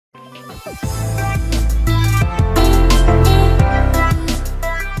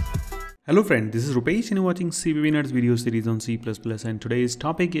Hello friend, this is Rupesh and you're watching C Beginner's video series on C++, and today's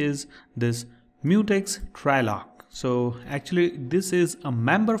topic is this Mutex Try Lock. So actually this is a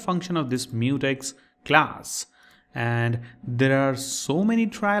member function of this Mutex class, and there are so many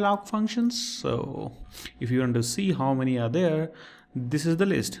try lock functions. So if you want to see how many are there, this is the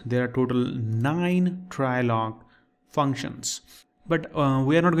list. There are total 9 try lock functions. But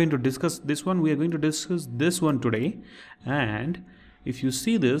we are not going to discuss this one. We are going to discuss this one today. And if you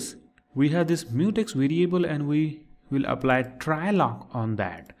see this, we have this mutex variable and we will apply try lock on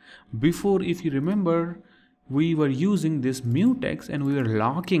that. Before, if you remember, we were using this mutex and we were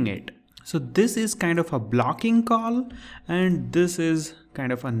locking it. So this is kind of a blocking call and this is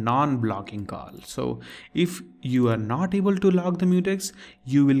kind of a non-blocking call. So if you are not able to lock the mutex,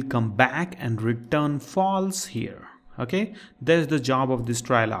 you will come back and return false here. Okay, that's the job of this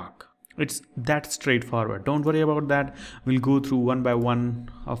try lock. It's that straightforward. Don't worry about that. We'll go through one by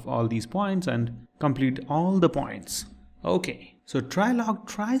one of all these points and complete all the points. Okay, so try lock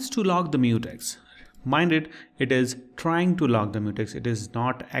tries to lock the mutex. Mind it, it is trying to lock the mutex. It is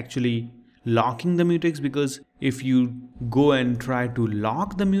not actually locking the mutex, because if you go and try to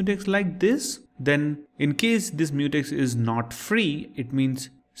lock the mutex like this, then in case this mutex is not free, it means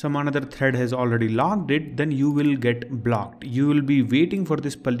some another thread has already locked it, then you will get blocked. You will be waiting for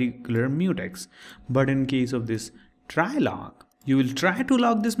this particular mutex. But in case of this try lock, you will try to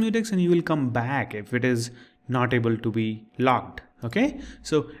lock this mutex and you will come back if it is not able to be locked. Okay,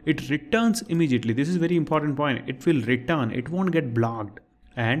 so it returns immediately. This is very important point. It will return, it won't get blocked.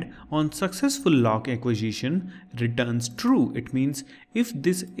 And on successful lock acquisition, returns true. It means if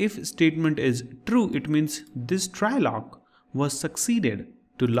this if statement is true, it means this try lock was succeeded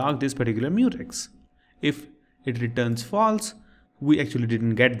to lock this particular mutex. If it returns false, we actually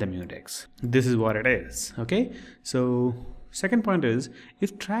didn't get the mutex. This is what it is. Okay, so second point is,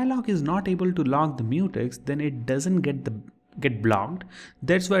 if try lock is not able to lock the mutex, then it doesn't get blocked.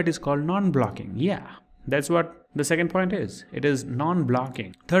 That's why it is called non-blocking. Yeah, that's what the second point is. It is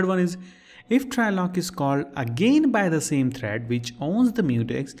non-blocking. Third one is, if try lock is called again by the same thread which owns the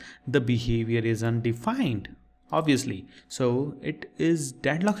mutex, the behavior is undefined. Obviously, so it is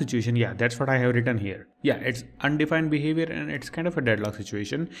deadlock situation. Yeah, that's what I have written here. Yeah, it's undefined behavior and it's kind of a deadlock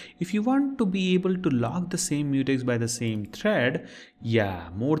situation. If you want to be able to lock the same mutex by the same thread, yeah,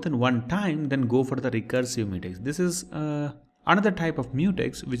 more than one time, then go for the recursive mutex. This is another type of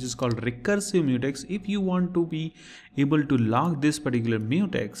mutex which is called recursive mutex. If you want to be able to lock this particular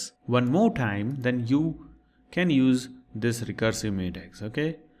mutex one more time, then you can use this recursive mutex.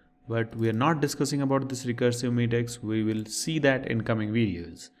 Okay, but we are not discussing about this recursive mutex. We will see that in coming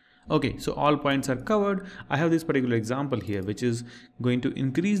videos. Okay, so all points are covered. I have this particular example here which is going to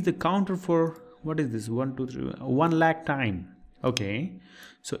increase the counter for, what is this, 1 2 3 1 lakh time. Okay,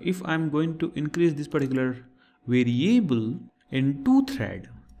 so if I'm going to increase this particular variable in 2 thread,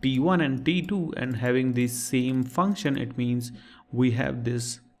 T1 and T2, and having the same function, it means we have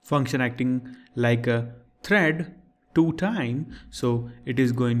this function acting like a thread 2 times. So it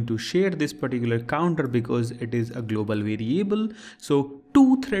is going to share this particular counter because it is a global variable. So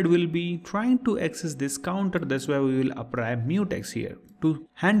 2 thread will be trying to access this counter. That's why we will apply mutex here to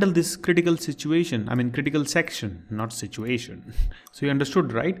handle this critical situation. I mean critical section, not situation. So you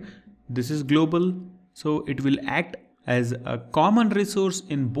understood, right? This is global, so it will act as a common resource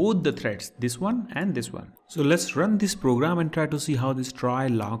in both the threads, this one and this one. So let's run this program and try to see how this try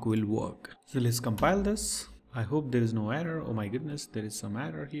lock will work. So let's compile this. I hope there is no error. Oh my goodness, there is some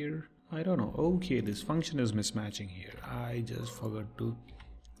error here. I don't know. Okay, this function is mismatching here. I just forgot to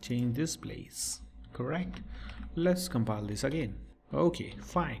change this place. Correct. Let's compile this again. Okay,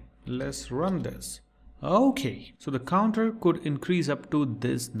 fine. Let's run this. Okay, so the counter could increase up to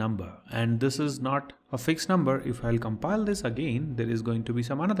this number, and this is not a fixed number. If I'll compile this again, there is going to be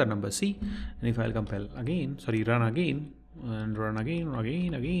some another number, see? And if I'll compile again, sorry, run again, and run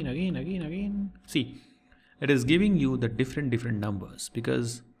again, see, it is giving you the different numbers,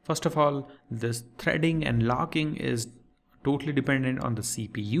 because first of all, this threading and locking is totally dependent on the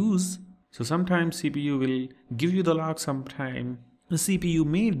CPUs. So sometimes CPU will give you the lock, sometimes the CPU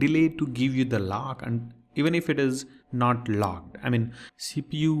may delay to give you the lock, and even if it is not locked, I mean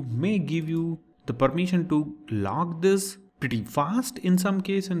CPU may give you the permission to lock this pretty fast in some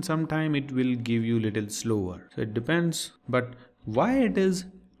case, and sometime it will give you little slower. So it depends. But why it is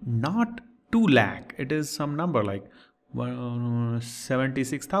not 2 lakh, it is some number like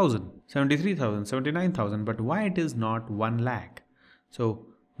 76,000, 73,000, 79,000, but why it is not 1 lakh? So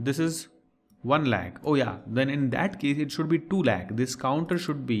this is 1 lakh. Oh yeah, then in that case it should be 2 lakh. This counter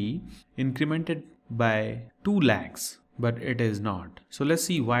should be incremented by 2 lakhs, but it is not. So let's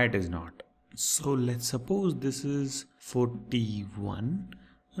see why it is not. So let's suppose this is 41,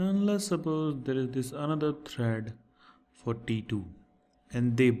 and let's suppose there is this another thread 42,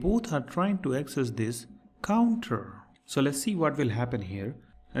 and they both are trying to access this counter. So let's see what will happen here.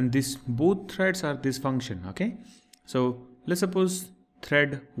 And this both threads are this function. Okay, so let's suppose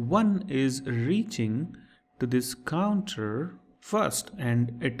thread 1 is reaching to this counter first,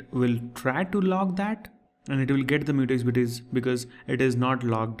 and it will try to lock that, and it will get the mutex because it is not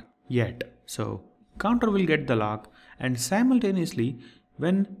locked yet. So counter will get the lock, and simultaneously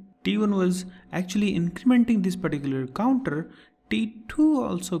when T1 was actually incrementing this particular counter, T2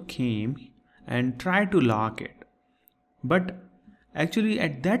 also came and tried to lock it. But actually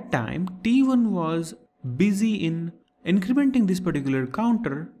at that time T1 was busy in incrementing this particular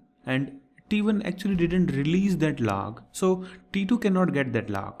counter, and T1 actually didn't release that lock, so T2 cannot get that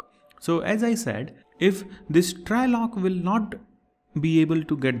lock. So as I said, if this try lock will not be able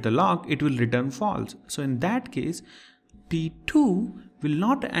to get the lock, it will return false. So in that case T2 will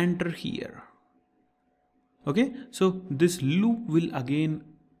not enter here. Okay, so this loop will again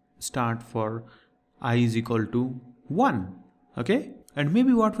start for I is equal to 1. Okay, and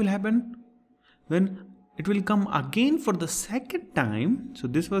maybe what will happen when it will come again for the second time. So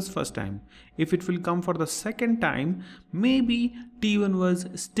this was first time. If it will come for the second time, maybe T1 was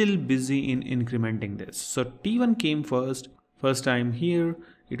still busy in incrementing this. So T1 came first time here,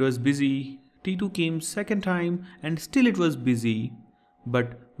 it was busy. T2 came second time and still it was busy.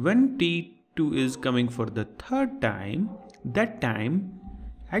 But when T2 is coming for the third time, that time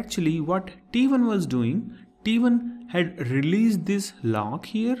actually what T1 was doing, T1 had released this lock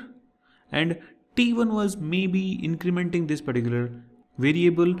here, and T1 was maybe incrementing this particular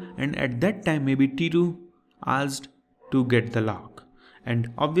variable, and at that time maybe T2 asked to get the lock,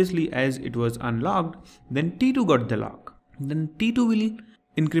 and obviously as it was unlocked, then T2 got the lock. Then T2 will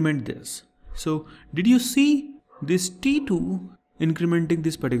increment this. So did you see this T2 incrementing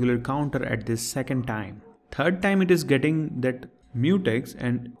this particular counter at this second time? Third time it is getting that mutex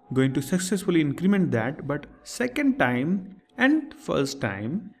and going to successfully increment that, but second time and first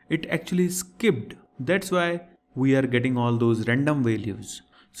time it actually skipped. That's why we are getting all those random values.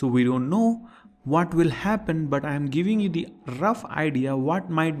 So we don't know what will happen, but I am giving you the rough idea what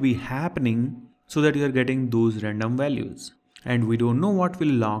might be happening so that you are getting those random values. And we don't know what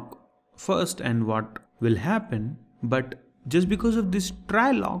will lock first and what will happen, but just because of this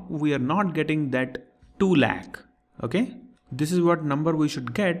try lock we are not getting that 2 lakh. Okay, this is what number we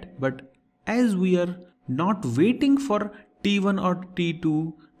should get, but as we are not waiting for T1 or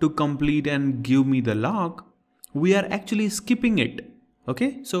T2 to complete and give me the lock, we are actually skipping it.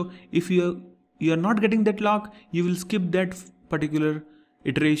 Okay, so if you are not getting that lock, you will skip that particular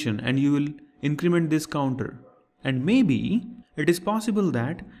iteration and you will increment this counter. And maybe it is possible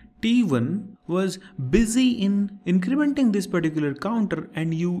that T1 was busy in incrementing this particular counter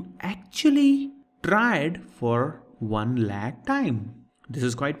and you actually tried for 1 lakh time. This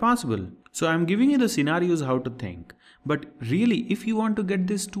is quite possible. So I'm giving you the scenarios how to think. But really, if you want to get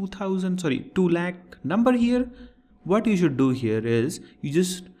this 2 lakh number here, what you should do here is you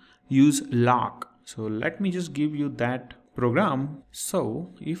just use lock. So let me just give you that program.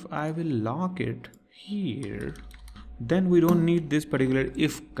 So if I will lock it here, then we don't need this particular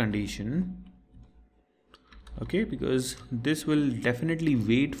if condition. Okay, because this will definitely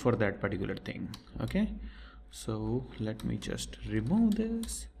wait for that particular thing. Okay, so let me just remove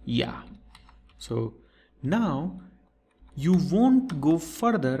this. Yeah, so now you won't go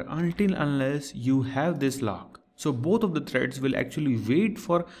further unless you have this lock. So both of the threads will actually wait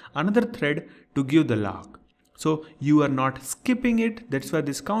for another thread to give the lock. So you are not skipping it. That's why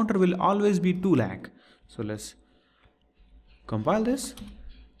this counter will always be 2 lakh. So let's compile this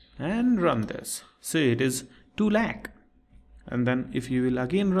and run this. See, it is 2 lakh. And then if you will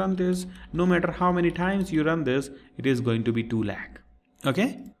again run this, no matter how many times you run this, it is going to be 2 lakh.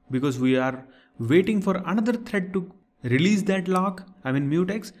 Okay, because we are waiting for another thread to release that lock,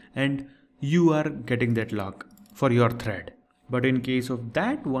 mutex, and you are getting that lock for your thread. But in case of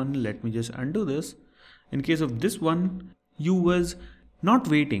that one, let me just undo this. In case of this one, you was not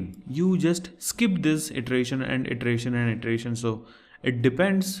waiting, you just skip this iteration and iteration and iteration. So it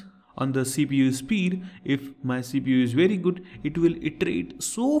depends on the CPU speed. If my CPU is very good, it will iterate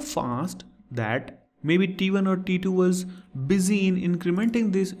so fast that maybe T1 or T2 was busy in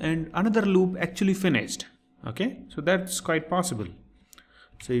incrementing this and another loop actually finished. Okay, so that's quite possible.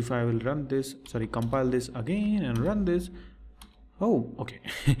 So if I will run this, compile this again and run this. Oh, okay.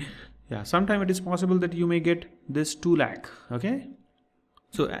 Yeah, sometime it is possible that you may get this 2 lakh. Okay,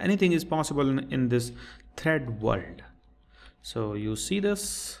 so anything is possible in this thread world. So you see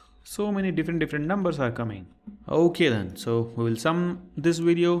this, so many different numbers are coming. Okay then, so we will sum this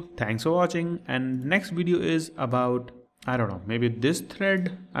video. Thanks for watching, and next video is about, I don't know, maybe this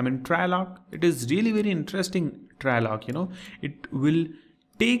thread, try lock. It is really very interesting try lock, you know. It will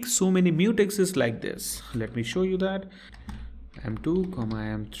take so many mutexes like this. Let me show you that. M2,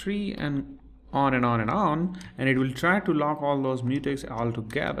 M3, and on and on and on, and it will try to lock all those mutex all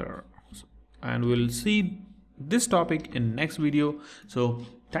together. And we'll see this topic in next video. So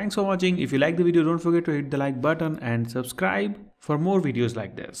thanks for watching. If you like the video, don't forget to hit the like button and subscribe for more videos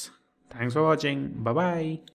like this. Thanks for watching. Bye bye.